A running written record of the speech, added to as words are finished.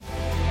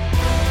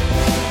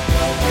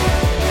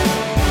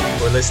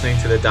listening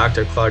to the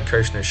Dr. Claude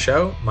Kirshner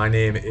Show. My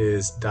name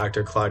is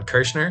Dr. Claude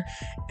Kirshner,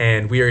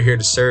 and we are here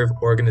to serve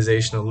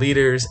organizational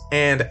leaders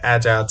and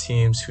agile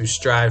teams who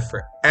strive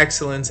for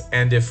excellence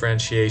and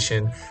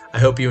differentiation. I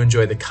hope you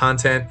enjoy the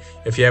content.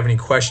 If you have any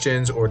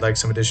questions or would like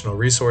some additional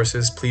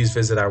resources, please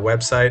visit our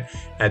website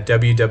at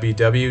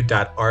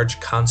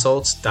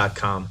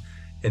www.archconsults.com.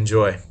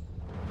 Enjoy.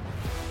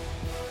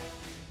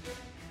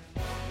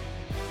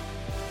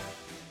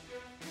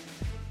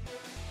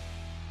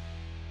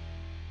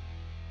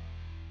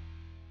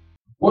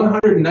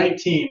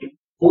 $119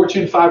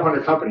 Fortune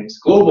 500 companies,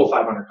 global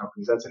 500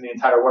 companies, that's in the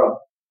entire world,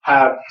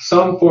 have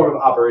some form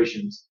of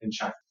operations in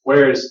China.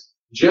 Whereas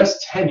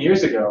just 10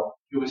 years ago,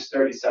 it was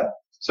 37.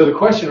 So the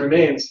question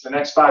remains, the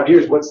next 5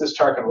 years, what's this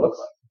chart going to look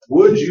like?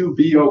 Would you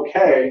be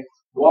okay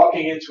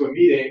walking into a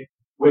meeting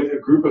with a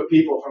group of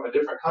people from a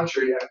different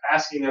country and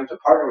asking them to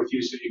partner with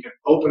you so you can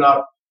open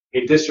up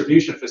a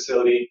distribution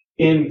facility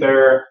in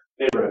their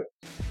neighborhood?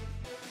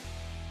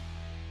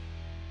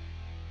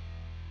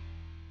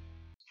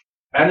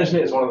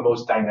 Management is one of the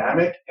most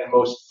dynamic and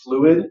most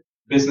fluid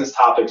business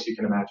topics you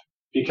can imagine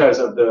because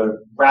of the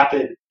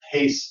rapid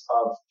pace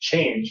of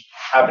change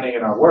happening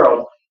in our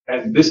world.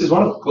 And this is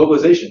one of them,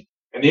 globalization.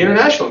 And the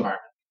international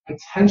environment,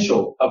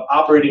 potential of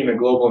operating in a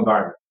global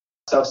environment.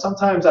 So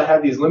sometimes I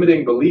have these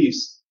limiting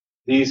beliefs,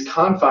 these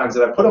confines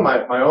that I put on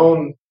my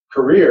own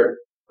career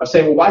of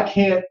saying, well, why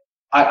can't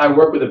I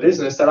work with a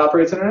business that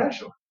operates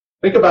internationally?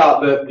 Think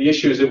about the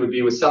issues it would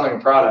be with selling a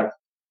product.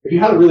 If you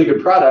had a really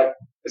good product,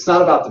 it's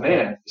not about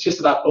demand. It's just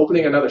about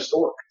opening another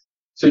store.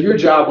 So your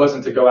job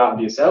wasn't to go out and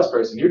be a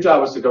salesperson. Your job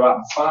was to go out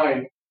and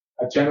find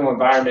a general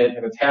environment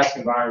and a task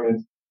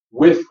environment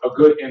with a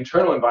good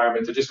internal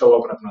environment to just go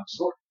open up another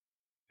store.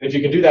 And if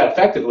you can do that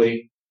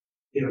effectively,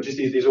 just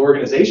these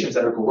organizations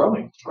that are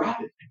growing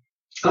rapidly.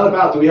 It's not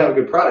about do we have a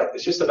good product.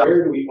 It's just about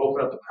where do we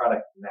open up the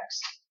product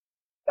next.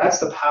 That's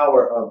the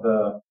power of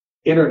the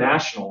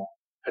international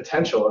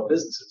potential of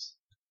businesses.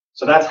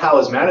 So that's how,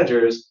 as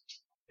managers,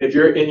 if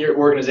you're in your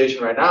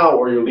organization right now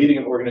or you're leading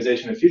an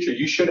organization in the future,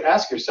 you should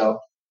ask yourself,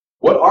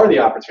 what are the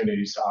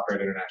opportunities to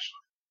operate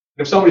internationally?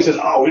 And if somebody says,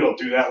 oh, we don't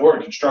do that, we're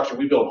in construction,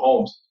 we build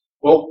homes.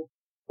 Well,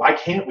 why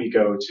can't we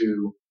go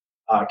to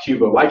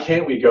Cuba? Why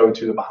can't we go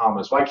to the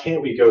Bahamas? Why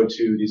can't we go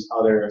to these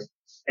other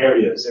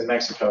areas in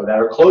Mexico that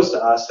are close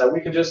to us that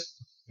we can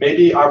just,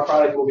 maybe our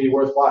product will be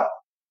worthwhile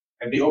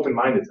and be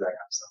open-minded to that kind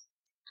of stuff.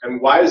 And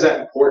why is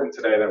that important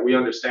today that we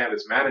understand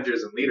as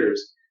managers and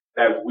leaders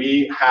that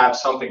we have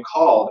something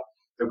called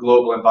the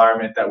global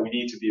environment that we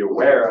need to be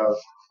aware of,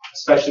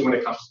 especially when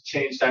it comes to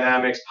change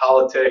dynamics,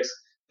 politics.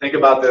 Think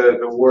about the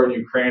war in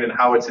Ukraine and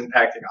how it's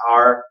impacting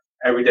our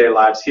everyday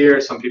lives here.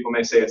 Some people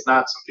may say it's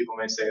not, some people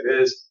may say it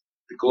is.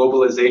 The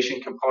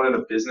globalization component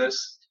of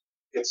business,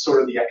 it's sort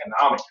of the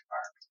economic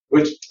environment,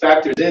 which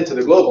factors into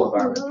the global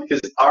environment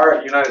because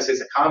our United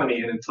States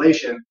economy and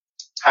inflation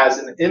has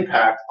an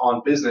impact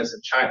on business in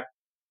China.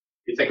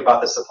 You think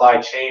about the supply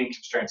chain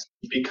constraints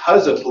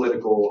because of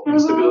political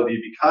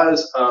instability,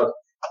 because of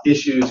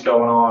issues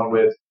going on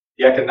with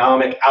the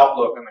economic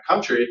outlook in the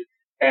country,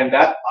 and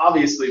that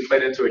obviously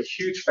played into a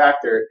huge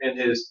factor in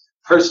his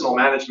personal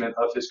management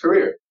of his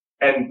career.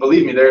 And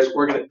believe me, there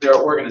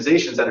are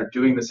organizations that are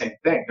doing the same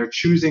thing. They're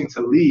choosing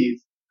to leave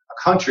a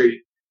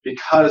country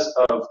because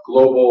of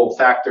global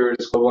factors,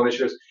 global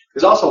initiatives.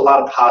 There's also a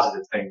lot of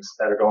positive things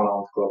that are going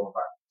on with global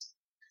environments.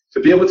 To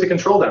be able to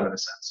control them in a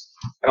sense.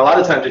 And a lot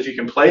of times if you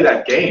can play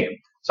that game,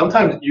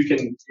 sometimes you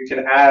can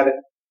add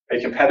a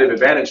competitive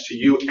advantage to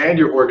you and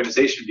your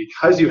organization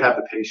because you have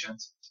the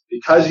patience,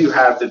 because you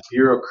have the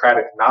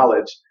bureaucratic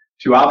knowledge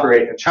to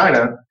operate in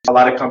China. A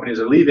lot of companies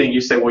are leaving.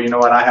 You say, well, you know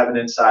what, I have an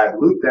inside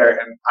loop there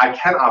and I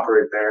can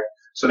operate there.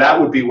 So that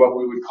would be what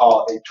we would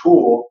call a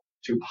tool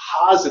to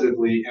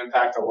positively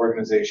impact our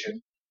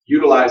organization,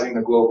 utilizing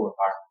the global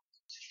environment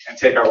and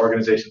take our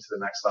organization to the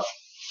next level.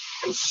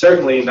 And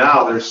certainly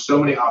now there's so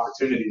many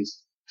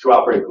opportunities to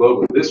operate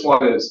globally. This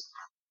one is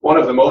one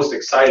of the most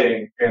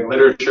exciting in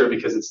literature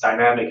because it's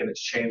dynamic and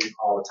it's changing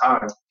all the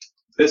time.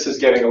 This is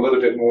getting a little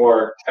bit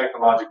more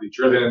technologically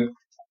driven,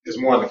 is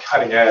more on the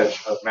cutting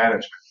edge of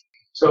management.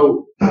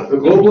 So the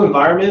global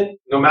environment,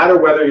 no matter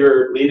whether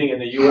you're leading in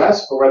the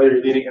US or whether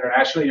you're leading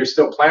internationally, you're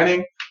still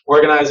planning,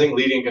 organizing,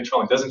 leading, and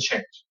controlling. It doesn't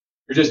change.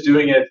 You're just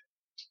doing it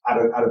at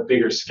a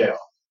bigger scale.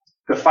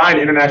 Define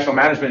international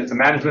management as the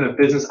management of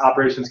business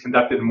operations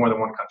conducted in more than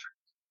one country.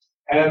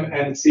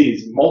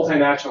 MNCs,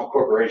 multinational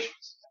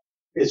corporations.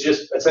 It's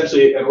just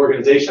essentially an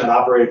organization that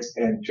operates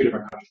in two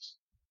different countries.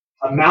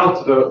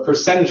 The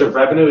percentage of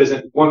revenue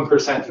isn't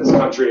 1% in this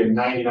country and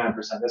 99%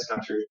 in this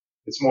country.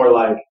 It's more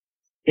like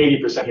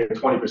 80% here,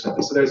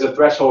 20%. So there's a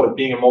threshold of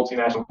being a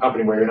multinational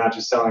company where you're not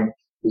just selling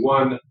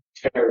one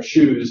pair of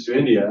shoes to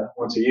India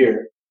once a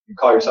year. You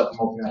call yourself a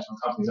multinational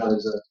company. No,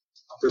 there's a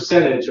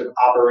percentage of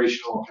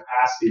operational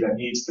capacity that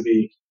needs to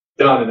be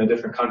done in a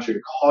different country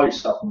to call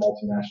yourself a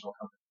multinational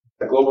company.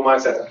 The global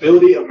mindset,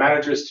 ability of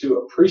managers to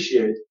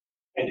appreciate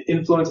and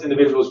influence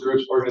individuals,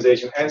 groups,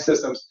 organizations, and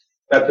systems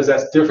that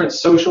possess different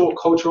social,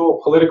 cultural,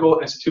 political,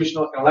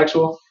 institutional,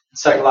 intellectual, and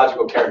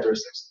psychological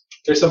characteristics.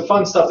 there's some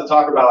fun stuff to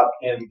talk about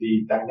in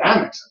the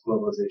dynamics of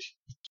globalization.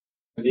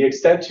 The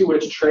extent to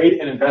which trade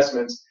and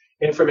investments,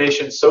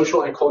 information,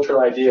 social and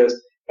cultural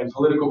ideas, and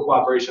political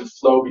cooperation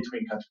flow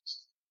between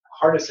countries,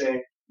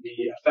 harnessing the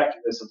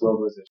effectiveness of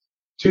globalization.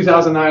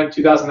 2009,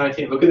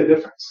 2019, look at the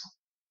difference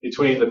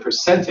between the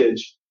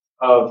percentage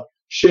of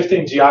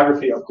shifting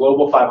geography of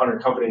global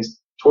 500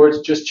 companies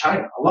towards just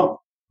China alone.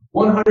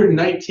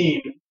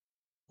 119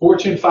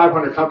 Fortune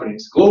 500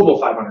 companies, global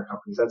 500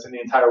 companies, that's in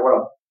the entire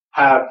world,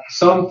 have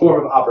some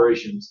form of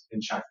operations in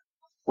China.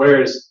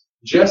 Whereas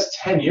just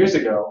 10 years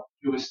ago,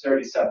 it was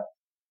 37.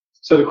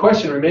 So the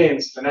question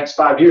remains, the next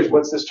 5 years,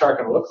 what's this chart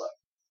going to look like?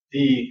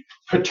 The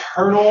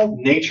paternal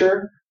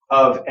nature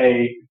of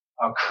a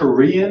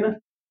Korean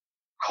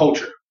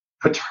culture,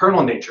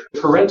 paternal nature.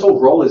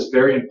 Parental role is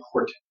very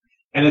important.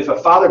 And if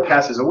a father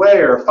passes away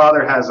or a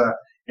father has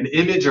an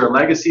image or a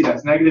legacy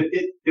that's negative,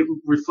 it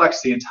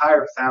reflects the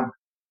entire family.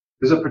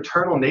 There's a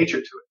paternal nature to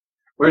it.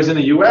 Whereas in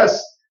the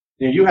U.S.,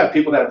 you have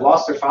people that have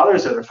lost their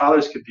fathers, or their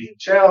fathers could be in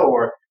jail,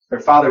 or their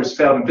fathers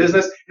failed in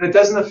business, and it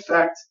doesn't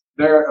affect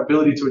their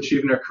ability to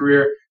achieve in their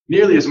career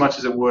nearly as much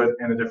as it would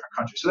in a different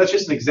country. So that's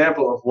just an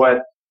example of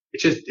what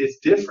it's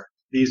different.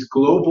 These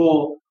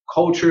global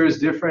cultures,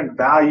 different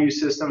value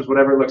systems,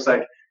 whatever it looks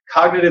like,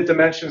 cognitive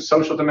dimensions,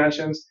 social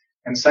dimensions,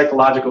 and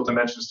psychological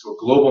dimensions to a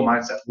global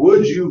mindset.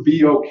 Would you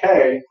be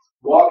okay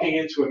walking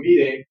into a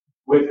meeting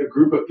with a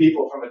group of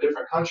people from a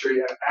different country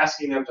and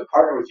asking them to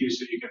partner with you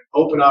so you can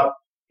open up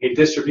a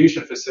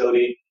distribution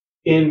facility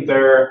in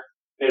their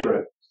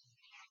neighborhood?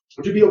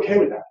 Would you be okay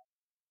with that?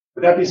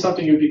 Would that be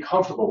something you'd be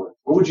comfortable with?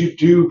 What would you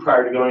do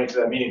prior to going into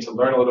that meeting to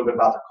learn a little bit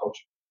about their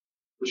culture?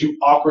 Would you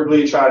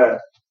awkwardly try to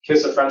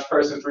kiss a French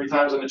person 3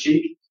 times on the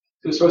cheek?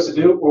 You're supposed to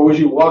do? Or would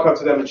you walk up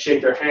to them and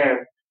shake their hand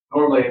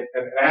normally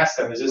and ask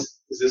them, is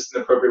this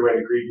an appropriate way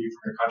to greet you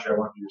from your country? I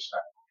want you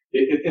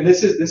to respect. And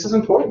this is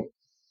important.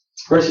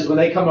 Versus when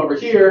they come over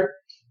here,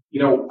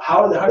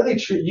 how do they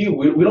treat you?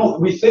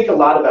 We think a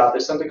lot about,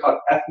 there's something called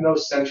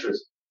ethnocentrism,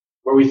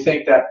 where we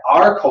think that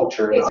our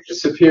culture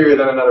is superior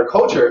than another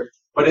culture.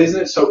 But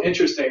isn't it so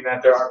interesting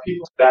that there are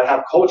people that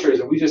have cultures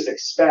and we just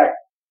expect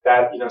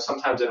that,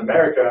 sometimes in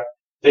America,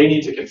 they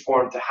need to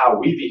conform to how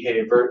we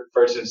behave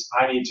versus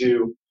I need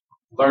to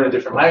learn a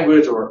different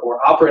language or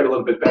operate a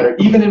little bit better,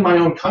 even in my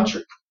own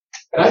country.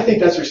 And I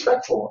think that's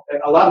respectful. And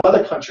a lot of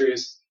other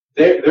countries,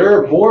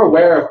 they're more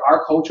aware of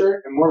our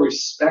culture and more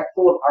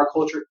respectful of our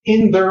culture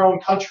in their own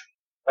country.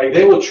 Like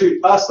they will treat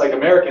us like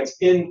Americans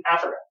in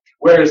Africa.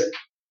 Whereas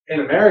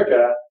in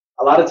America,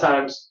 a lot of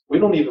times we're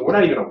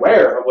not even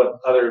aware of what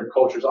other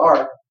cultures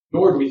are,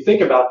 nor do we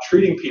think about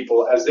treating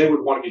people as they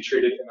would want to be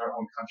treated in their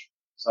own country.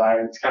 So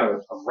it's kind of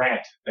a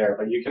rant there,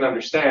 but you can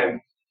understand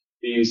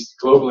these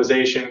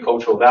globalization,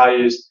 cultural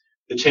values,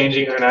 the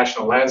changing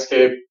international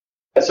landscape.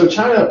 So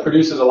China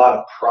produces a lot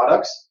of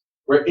products,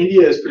 where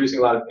India is producing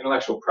a lot of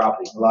intellectual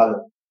property, a lot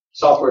of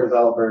software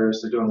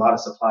developers. They're doing a lot of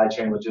supply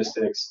chain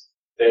logistics.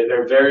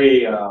 They're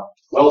very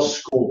well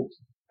schooled,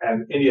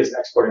 and India is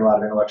exporting a lot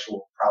of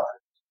intellectual property.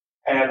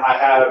 And I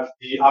have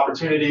the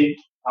opportunity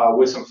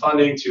with some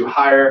funding to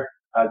hire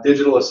a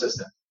digital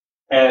assistant.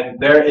 And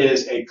there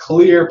is a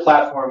clear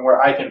platform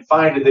where I can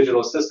find a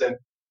digital assistant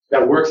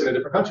that works in a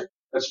different country,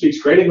 that speaks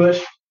great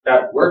English,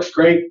 that works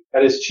great,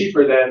 that is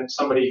cheaper than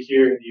somebody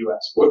here in the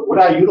U.S. Would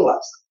I utilize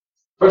them?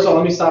 First of all,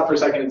 let me stop for a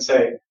second and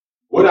say,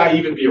 would I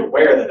even be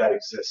aware that that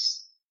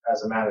exists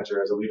as a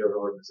manager, as a leader of an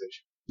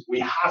organization?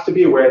 We have to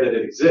be aware that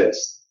it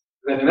exists.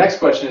 And then the next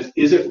question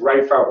is it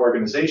right for our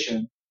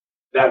organization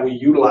that we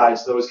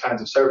utilize those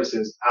kinds of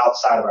services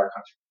outside of our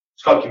country?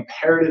 It's called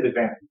comparative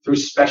advantage through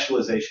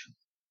specialization.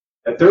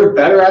 If they're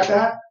better at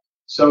that,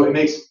 so it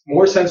makes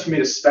more sense for me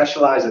to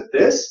specialize at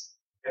this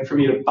and for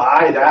me to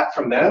buy that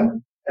from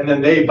them, and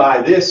then they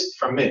buy this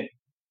from me.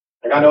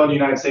 Like I know in the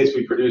United States,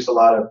 we produce a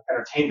lot of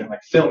entertainment,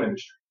 like film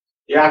industry.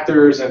 The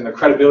actors and the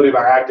credibility of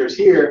our actors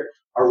here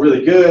are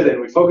really good,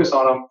 and we focus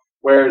on them,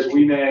 whereas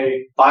we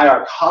may buy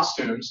our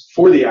costumes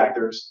for the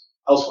actors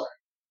elsewhere,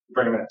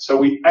 bring them in. So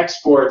we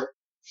export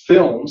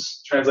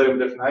films, translate them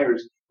to different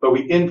languages, but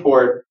we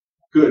import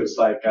goods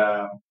like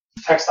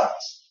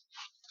textiles.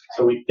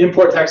 So we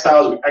import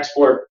textiles, we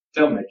export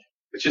filmmaking.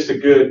 It's just a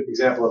good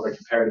example of a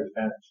comparative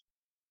advantage.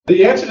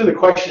 The answer to the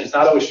question is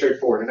not always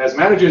straightforward. And as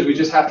managers, we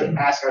just have to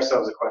ask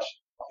ourselves a question.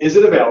 Is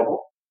it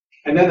available?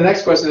 And then the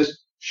next question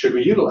is, should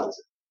we utilize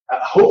it?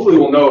 Hopefully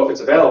we'll know if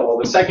it's available.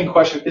 The second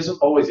question isn't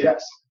always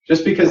yes.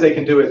 Just because they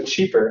can do it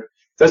cheaper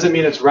doesn't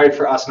mean it's right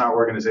for us in our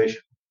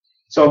organization.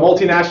 So a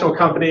multinational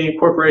company,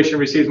 corporation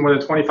receives more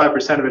than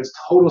 25% of its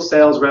total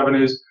sales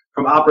revenues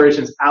from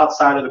operations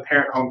outside of the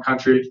parent home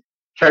country.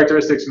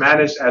 Characteristics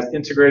managed as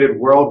integrated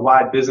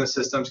worldwide business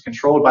systems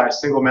controlled by a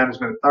single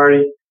management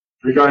authority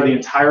regarding the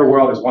entire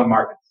world as one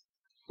market.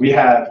 We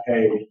have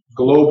a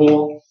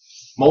global,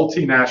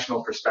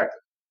 multinational perspective.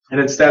 And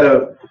instead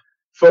of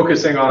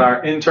focusing on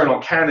our internal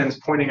cannons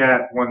pointing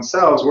at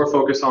oneself, we're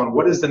focused on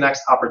what is the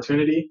next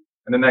opportunity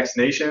in the next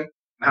nation, and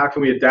how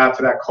can we adapt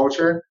to that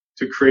culture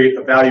to create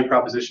a value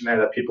proposition there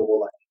that people will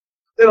like.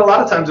 Then a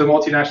lot of times in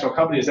multinational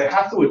companies, they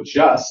have to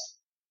adjust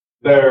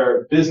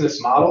their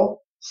business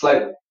model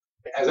slightly.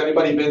 Has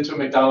anybody been to a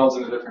McDonald's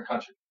in a different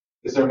country?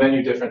 Is their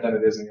menu different than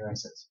it is in the United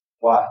States?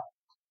 Why?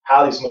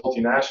 How these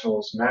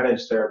multinationals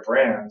manage their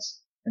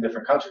brands in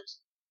different countries.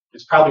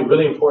 It's probably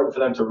really important for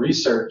them to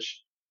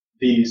research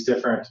these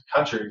different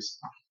countries.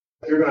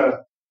 If you're going to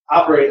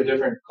operate a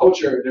different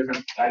culture, a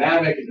different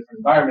dynamic, a different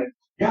environment,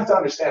 you have to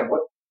understand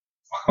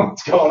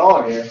what's going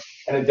on here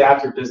and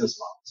adapt your business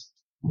models.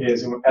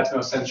 Is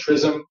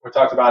ethnocentrism, we're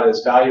talked about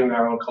as valuing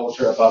our own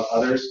culture above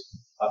others.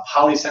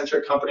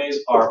 Polycentric companies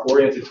are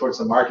oriented towards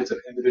the markets of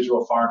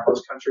individual foreign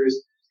host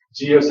countries.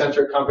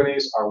 Geocentric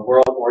companies are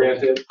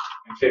world-oriented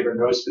and favor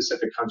no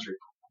specific country.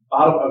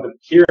 Bottom of the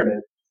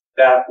pyramid,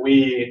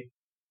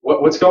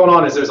 what's going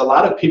on is there's a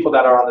lot of people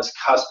that are on this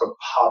cusp of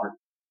poverty.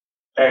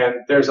 And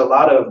there's a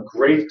lot of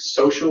great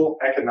social,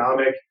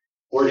 economic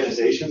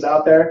organizations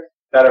out there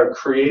that are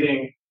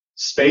creating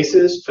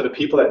spaces for the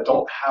people that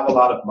don't have a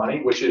lot of money,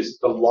 which is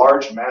the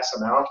large mass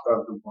amount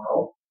of the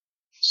world.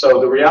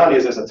 So the reality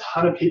is there's a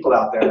ton of people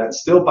out there that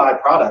still buy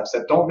products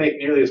that don't make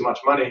nearly as much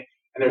money,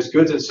 and there's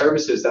goods and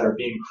services that are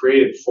being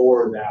created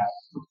for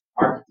that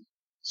market.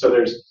 So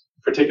there's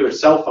particular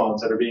cell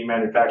phones that are being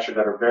manufactured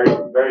that are very,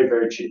 very,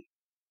 very cheap.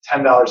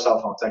 $10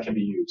 cell phones that can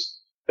be used.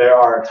 There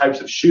are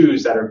types of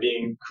shoes that are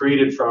being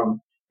created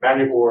from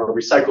manual or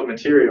recycled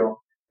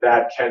material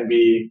that can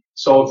be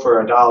sold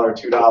for $1,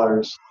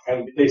 $2,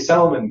 and they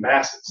sell them in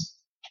masses.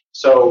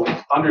 So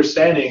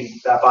understanding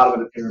that bottom of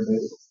the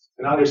pyramid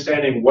and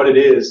understanding what it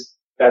is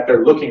that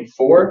they're looking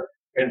for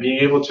and being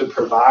able to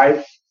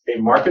provide a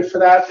market for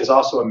that is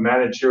also a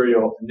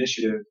managerial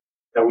initiative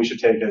that we should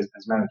take as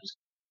managers.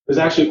 There's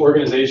actually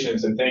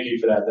organizations, and thank you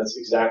for that, that's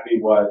exactly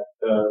what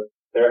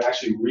they're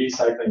actually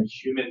recycling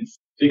human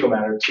fecal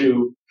matter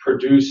to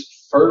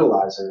produce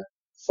fertilizer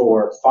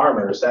for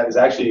farmers. That is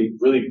actually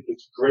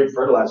it's great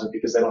fertilizer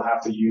because they don't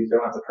have to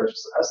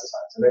purchase the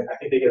pesticides, and I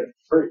think they get it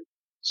for free.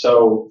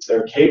 So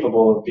they're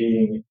capable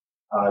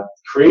of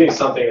creating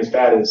something as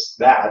bad as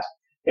that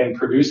and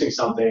producing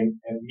something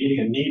and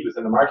meeting a need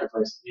within the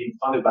marketplace, being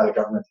funded by the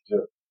government to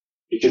do it,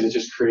 because it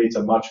just creates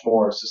a much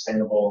more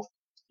sustainable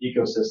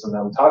ecosystem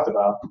that we talked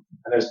about.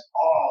 And there's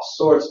all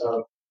sorts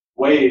of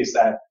ways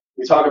that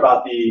we talk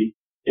about the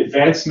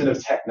advancement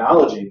of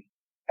technology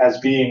as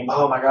being,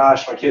 oh my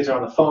gosh, my kids are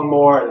on the phone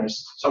more and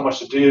there's so much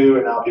to do,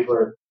 and now people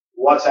are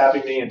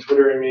WhatsApping me and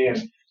Twittering me and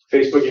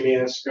Facebooking me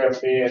and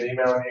Instagramming me and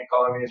emailing me and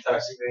calling me and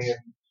texting me.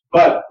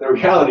 But the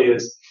reality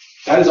is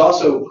that is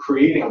also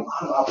creating a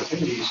lot of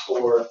opportunities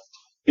for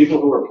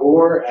people who are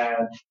poor,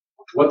 and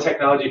what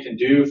technology can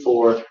do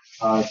for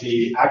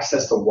the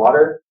access to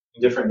water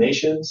in different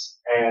nations,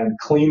 and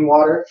clean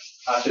water,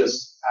 not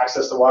just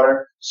access to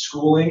water,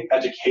 schooling,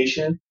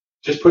 education.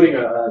 Just putting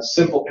a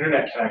simple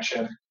internet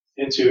connection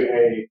into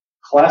a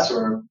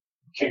classroom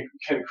can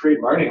create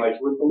learning like you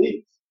wouldn't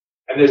believe.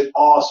 And there's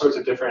all sorts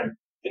of different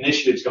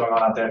initiatives going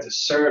on out there to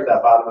serve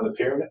that bottom of the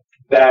pyramid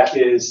that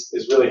is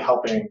really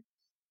helping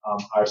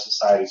our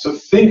society. So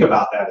think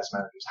about that as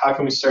managers. How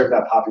can we serve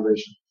that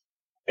population?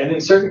 And in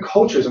certain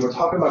cultures, and we're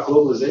talking about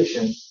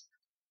globalization,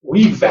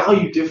 we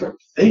value different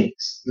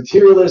things.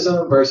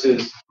 Materialism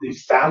versus the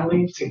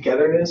family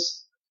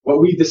togetherness.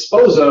 What we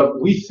dispose of,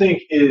 we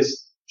think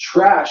is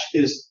trash,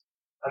 is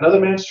another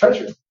man's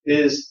treasure,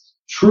 is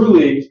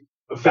truly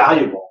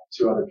valuable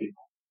to other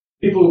people.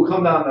 People who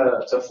come down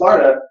to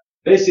Florida,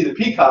 they see the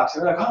peacocks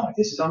and they're like, oh,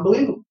 this is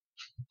unbelievable.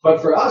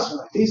 But for us, we're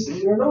like, these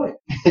things are annoying.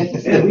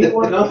 And we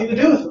want nothing to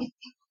do with them.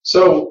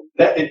 So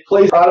that it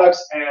plays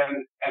products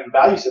and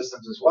value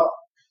systems as well.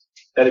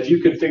 That if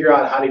you could figure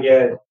out how to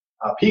get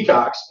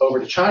peacocks over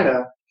to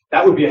China,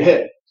 that would be a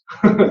hit.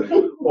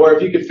 Or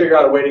if you could figure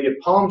out a way to get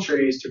palm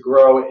trees to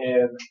grow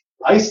in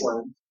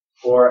Iceland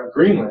or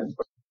Greenland,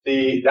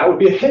 that would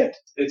be a hit.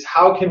 It's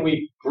how can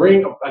we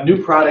bring a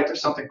new product or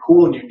something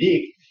cool and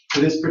unique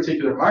to this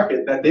particular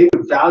market that they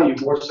would value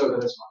more so than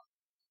this market.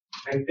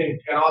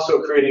 And also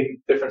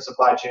creating different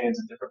supply chains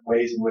and different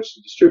ways in which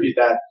to distribute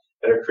that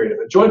are creative.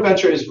 A joint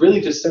venture is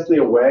really just simply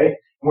a way,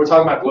 and we're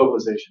talking about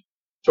globalization.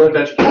 Joint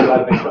venture can be a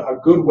lot of things, but a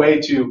good way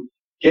to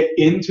get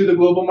into the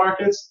global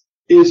markets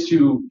is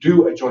to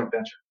do a joint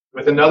venture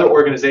with another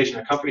organization.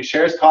 A company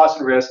shares costs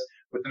and risks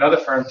with another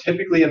firm,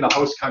 typically in the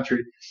host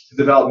country, to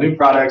develop new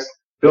products,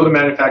 build a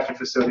manufacturing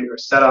facility, or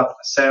set up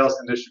a sales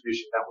and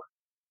distribution network.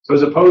 So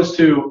as opposed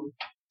to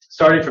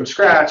starting from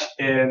scratch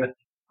in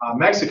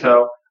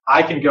Mexico,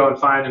 I can go and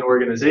find an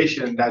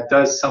organization that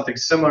does something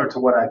similar to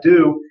what I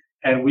do,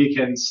 and we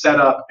can set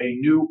up a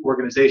new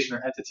organization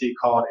or entity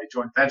called a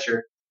joint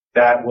venture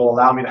that will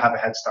allow me to have a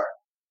head start.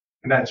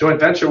 And that joint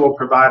venture will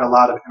provide a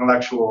lot of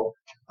intellectual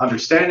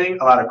understanding,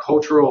 a lot of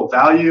cultural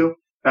value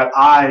that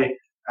I,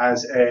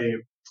 as a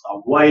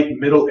white,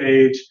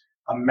 middle-aged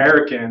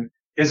American,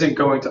 isn't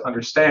going to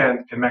understand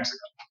in Mexico.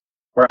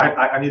 Where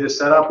I need to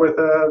set up with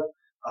a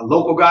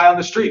local guy on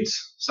the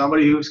streets,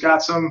 somebody who's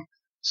got some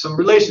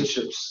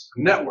relationships,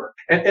 network,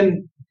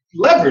 and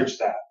leverage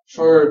that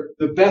for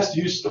the best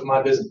use of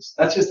my business.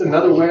 That's just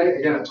another way,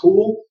 again, a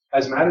tool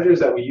as managers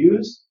that we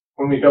use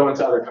when we go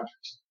into other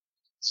countries.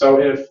 So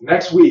if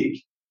next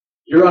week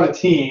you're on a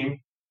team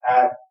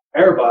at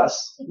Airbus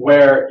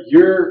where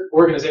your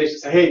organization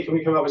say, hey, can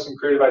we come up with some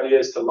creative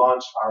ideas to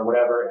launch our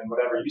whatever and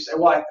whatever? You say,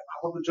 well, I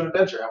want a joint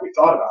venture. Have we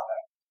thought about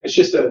that? It's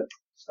just a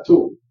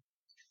tool.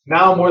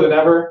 Now more than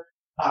ever,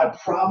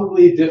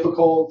 probably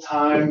difficult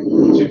time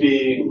to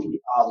be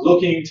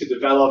looking to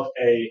develop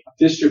a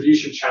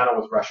distribution channel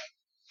with Russia.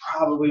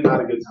 Probably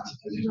not a good time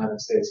as the United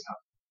States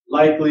company.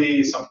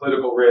 Likely some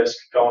political risk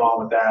going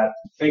on with that.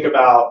 Think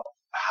about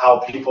how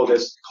people,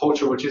 this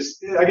culture, which is,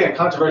 again,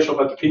 controversial,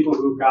 but the people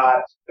who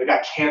got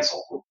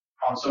canceled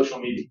on social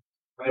media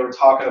when they were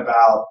talking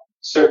about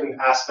certain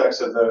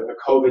aspects of the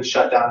COVID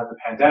shutdown and the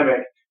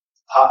pandemic,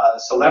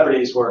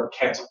 celebrities were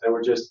canceled. They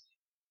were just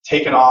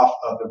taken off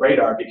of the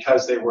radar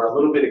because they were a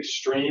little bit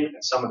extreme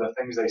in some of the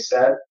things they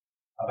said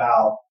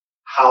about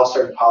how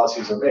certain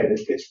policies are made.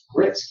 It's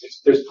risk.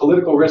 There's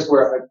political risk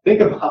where,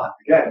 think about,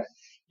 again,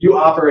 you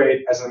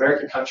operate as an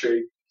American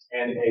country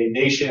in a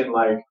nation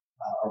like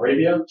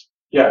Arabia.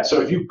 Yeah,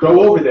 so if you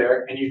go over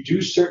there and you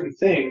do certain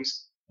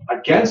things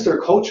against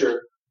their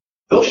culture,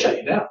 they'll shut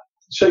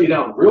you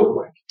down real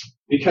quick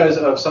because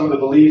of some of the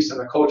beliefs and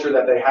the culture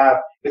that they have.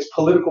 It's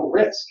political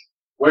risk.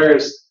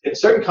 Whereas in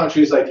certain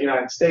countries like the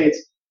United States,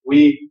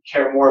 we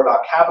care more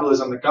about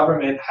capitalism. The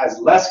government has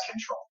less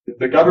control.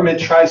 The government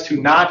tries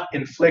to not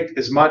inflict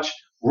as much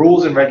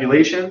rules and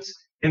regulations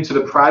into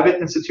the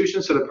private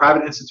institutions so the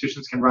private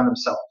institutions can run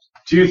themselves.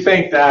 Do you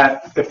think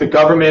that if the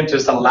government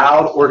just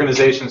allowed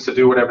organizations to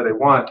do whatever they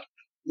want,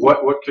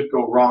 what could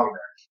go wrong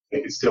there?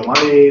 They could steal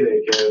money,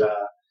 they could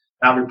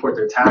not report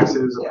their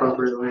taxes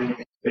appropriately,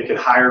 they could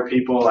hire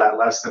people at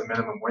less than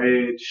minimum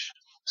wage.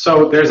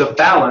 So there's a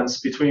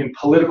balance between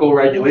political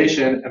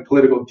regulation and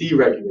political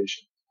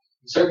deregulation.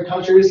 In certain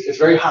countries, it's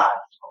very high.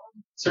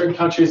 In certain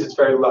countries, it's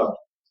very low,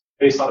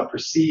 based on a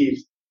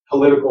perceived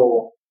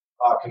political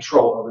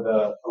control over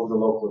the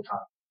local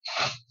economy.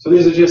 So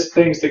these are just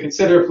things to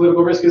consider.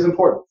 Political risk is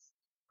important.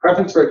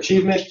 Preference for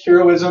achievement,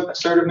 heroism,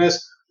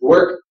 assertiveness,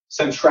 work,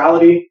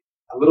 centrality,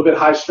 a little bit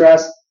high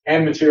stress,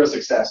 and material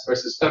success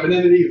versus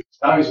femininity,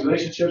 values,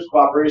 relationships,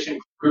 cooperation,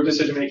 group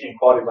decision-making, and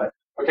quality of life.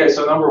 Okay,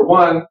 so number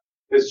 1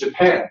 is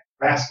Japan,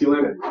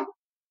 masculinity.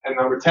 And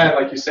number 10,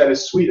 like you said,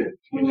 is Sweden.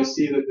 You can just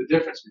see the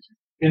difference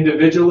between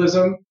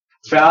individualism,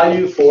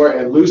 value for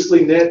a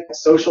loosely knit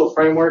social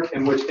framework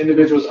in which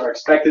individuals are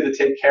expected to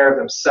take care of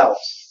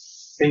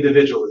themselves.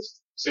 Individualism.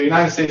 So the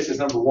United States is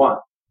number 1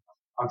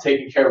 on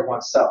taking care of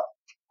oneself.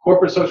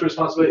 Corporate social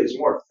responsibility is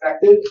more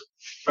effective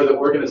for the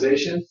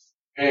organization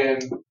in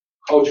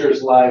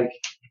cultures like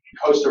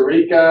Costa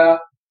Rica,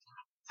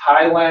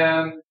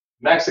 Thailand,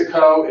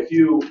 Mexico. If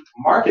you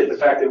market the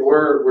fact that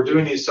we're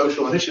doing these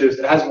social initiatives,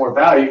 it has more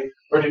value.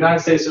 Where the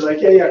United States is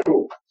like, yeah,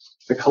 cool.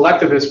 The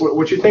collectivists,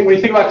 when you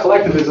think about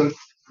collectivism,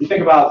 you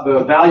think about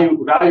the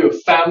value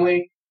of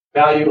family,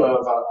 value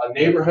of a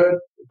neighborhood,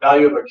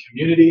 value of a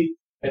community,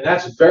 and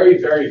that's very,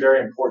 very,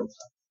 very important.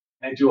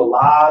 They do a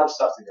lot of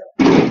stuff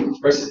together.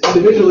 Versus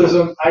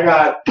individualism, I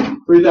got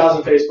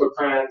 3,000 Facebook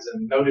friends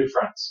and no new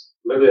friends.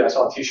 Literally, I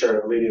saw a T-shirt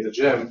of a lady at the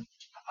gym.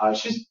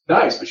 She's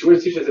nice, but she wears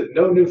a T-shirt that said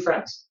no new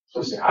friends.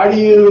 So I say, hi to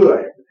you.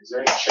 Is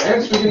there any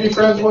chance we can be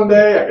friends one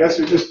day? I guess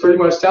you're just pretty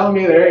much telling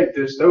me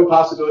there's no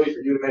possibility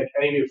for you to make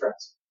any new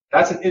friends.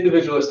 That's an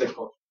individualistic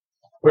culture.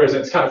 Whereas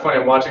it's kind of funny,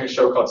 I'm watching a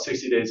show called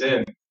 60 Days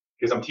In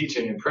because I'm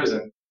teaching in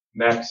prison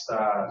next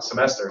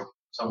semester.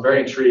 So I'm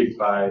very intrigued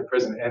by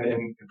prison. And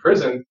in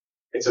prison,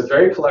 it's a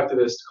very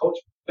collectivist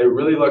culture. They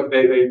really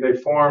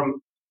they form,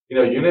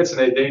 units and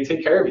they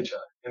take care of each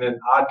other in an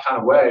odd kind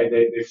of way.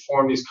 They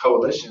form these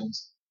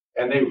coalitions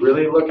and they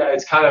really look at,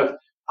 it's kind of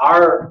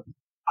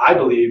I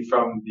believe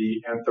from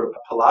the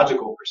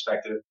anthropological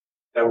perspective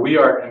that we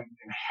are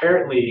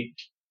inherently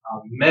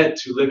meant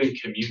to live in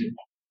community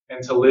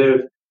and to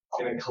live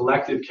in a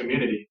collective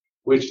community,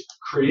 which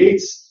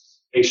creates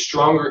a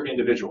stronger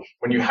individual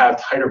when you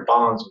have tighter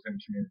bonds within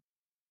community.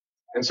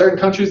 In certain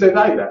countries, they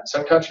value that. In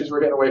some countries, we're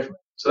getting away from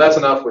it. So that's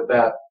enough with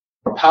that.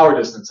 Power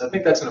distance, I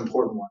think that's an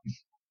important one.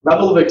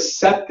 Level of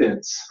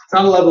acceptance. It's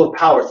not a level of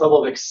power. It's a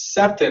level of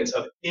acceptance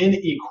of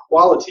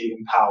inequality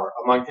in power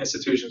among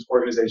institutions,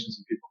 organizations,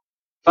 and people.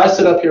 If I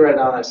stood up here right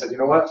now and I said, you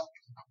know what?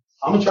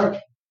 I'm in charge.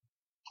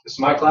 This is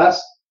my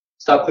class.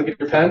 Stop clicking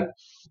your pen.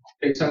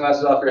 Take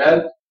sunglasses off your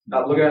head.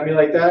 Not looking at me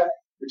like that.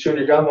 You're chewing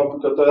your gum. Don't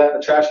throw that in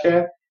the trash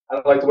can. I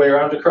don't like the way your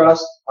arms are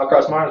crossed. I'll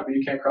cross my arms, but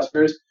you can't cross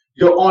yours.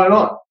 You go on and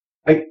on.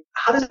 Like,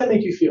 how does that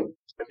make you feel?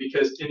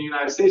 Because in the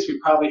United States, we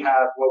probably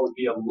have what would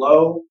be a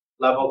low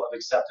level of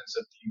acceptance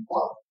of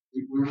equality.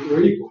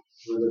 We're equal.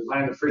 We're the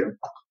land of freedom.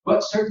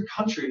 But certain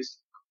countries,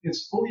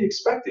 it's fully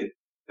expected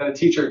that a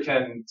teacher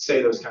can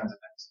say those kinds of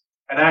things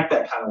and act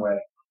that kind of way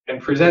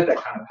and present that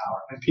kind of power.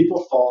 And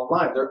people fall in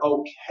line. They're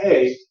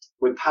okay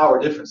with power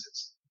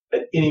differences,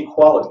 that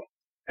inequality.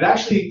 It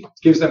actually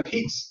gives them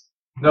peace,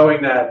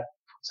 knowing that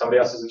somebody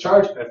else is in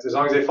charge, and as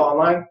long as they fall in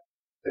line,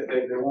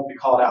 they won't be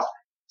called out.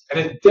 And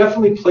it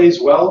definitely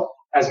plays well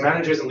as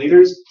managers and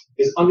leaders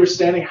is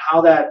understanding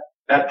how that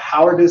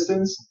power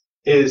distance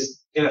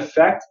is in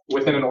effect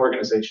within an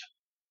organization.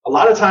 A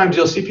lot of times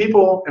you'll see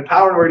people in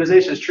power in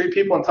organizations treat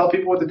people and tell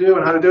people what to do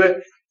and how to do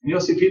it, And you'll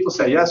see people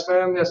say, yes,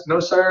 ma'am, yes, no,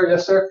 sir,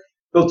 yes, sir.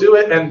 They'll do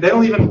it, and they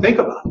don't even think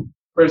about it.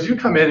 Whereas you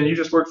come in and you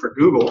just work for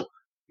Google,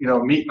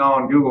 meeting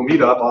on Google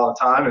Meetup all the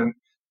time, and,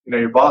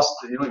 your boss,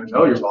 you don't even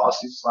know your boss.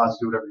 He's allowed to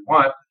do whatever you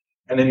want.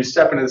 And then you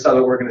step into this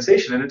other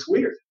organization, and it's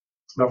weird.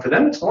 For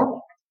them, it's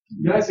normal.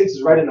 The United States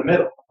is right in the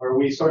middle, where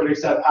we sort of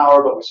accept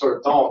power, but we sort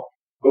of don't.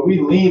 But we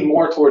lean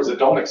more towards the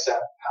don't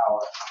accept power.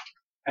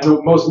 And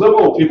the most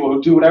liberal people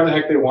who do whatever the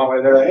heck they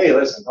want, they're like, hey,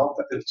 listen,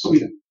 it's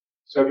Sweden.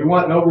 So if you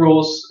want no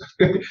rules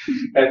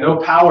and no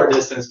power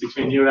distance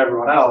between you and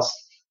everyone else,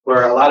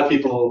 where a lot of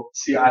people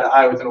see eye to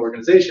eye within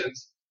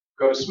organizations,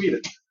 go to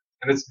Sweden.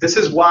 And this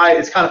is why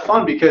it's kind of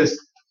fun, because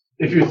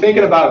if you're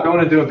thinking about going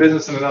and doing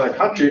business in another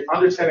country,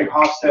 understanding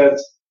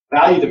Hofstede's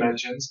value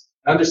dimensions,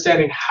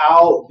 understanding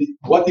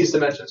what these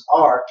dimensions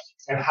are,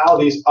 and how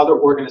these other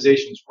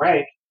organizations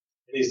rank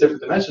in these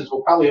different dimensions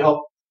will probably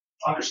help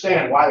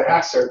understand why they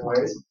act certain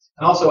ways,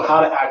 and also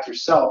how to act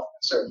yourself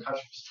in certain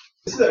countries.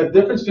 This is a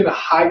difference between a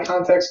high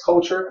context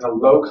culture and a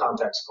low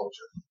context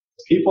culture.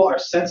 People are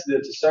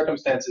sensitive to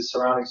circumstances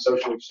surrounding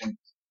social exchange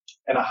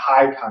in a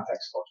high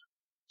context culture.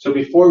 So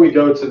before we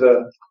go to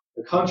the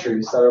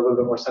countries that are a little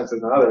bit more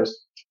sensitive than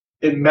others,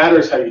 it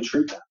matters how you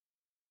treat them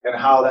and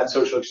how that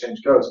social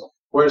exchange goes.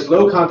 Whereas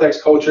low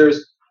context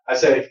cultures, I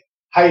say,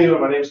 how you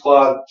doing? My name's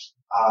Claude.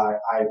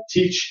 I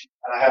teach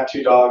and I have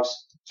 2 dogs.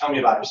 Tell me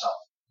about yourself.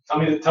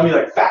 Tell me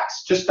like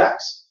facts, just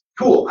facts.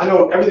 Cool. I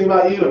know everything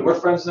about you, and we're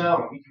friends now,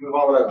 and we can move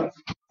on with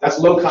that. That's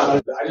low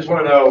context. I just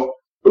want to know,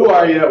 who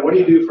are you? What do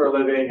you do for a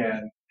living?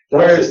 And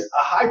whereas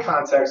a high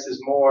context is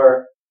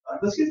more,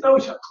 let's get to know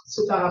each other. Let's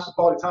sit down, have some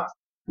quality time.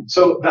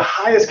 So the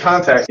highest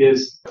context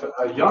is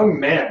a young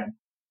man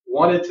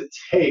wanted to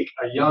take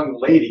a young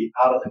lady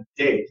out on a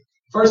date.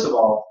 First of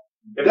all,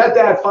 if that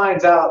dad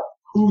finds out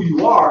who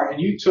you are and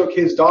you took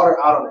his daughter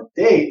out on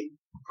a date,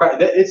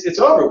 it's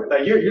over with.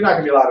 Like you're not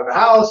going to be allowed in the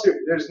house.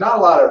 There's not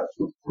a lot of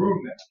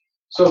room there.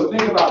 So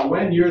think about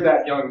when you're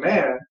that young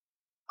man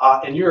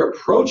and you're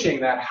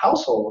approaching that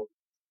household,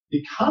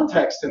 the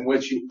context in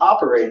which you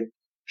operate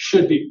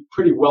should be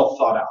pretty well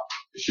thought out.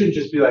 It shouldn't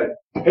just be like,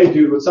 hey,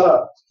 dude, what's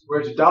up?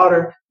 Where's your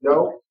daughter?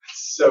 No?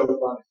 It's so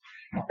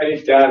funny.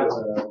 Any dad with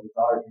a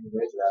daughter can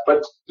relate to that.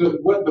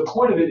 But the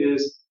point of it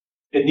is,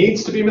 it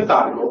needs to be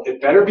methodical.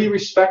 It better be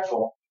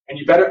respectful. And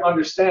you better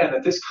understand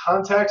that this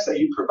context that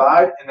you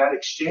provide in that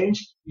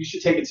exchange, you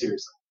should take it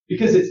seriously.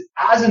 Because it's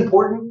as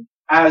important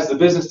as the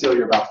business deal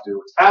you're about to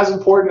do. It's as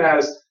important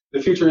as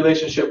the future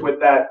relationship with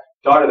that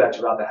daughter that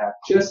you're about to have.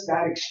 Just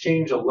that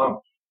exchange alone.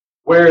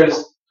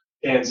 Whereas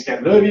in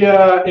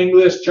Scandinavia,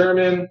 English,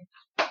 German,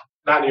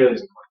 not nearly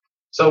as important.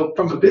 So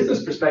from a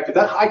business perspective,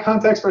 that high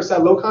context versus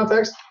that low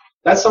context,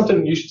 that's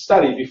something you should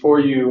study before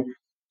you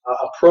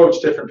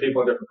approach different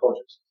people in different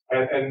cultures.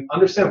 And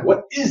understand,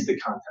 what is the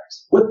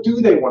context? What do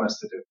they want us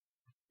to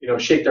do?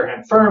 Shake their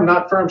hand firm,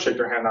 not firm, shake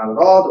their hand not at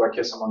all. Do I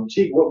kiss them on the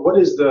cheek? What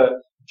is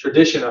the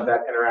tradition of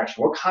that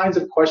interaction? What kinds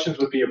of questions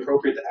would be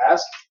appropriate to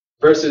ask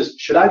versus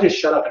should I just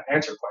shut up and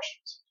answer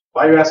questions?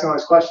 Why are you asking all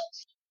these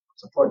questions?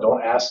 It's important.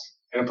 Don't ask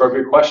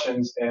inappropriate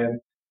questions in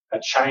a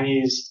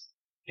Chinese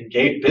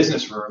engaged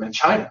business room in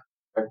China.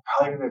 They're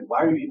probably going to be,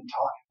 why are you even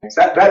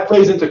talking? That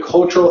plays into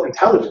cultural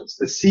intelligence,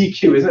 the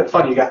CQ. Isn't it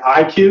funny? You got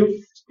IQ,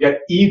 you got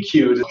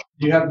EQ.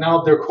 You have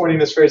now, they're coining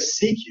this phrase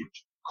CQ,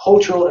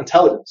 cultural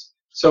intelligence.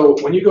 So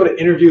when you go to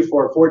interview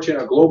for a Fortune,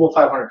 a global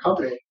 500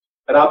 company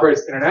that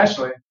operates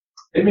internationally,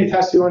 they may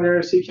test you on your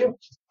CQ.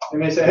 They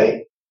may say,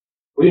 hey,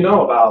 what do you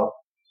know about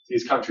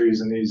these countries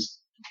and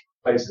these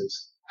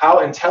places? How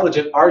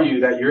intelligent are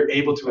you that you're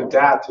able to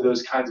adapt to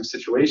those kinds of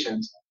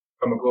situations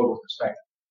from a global perspective?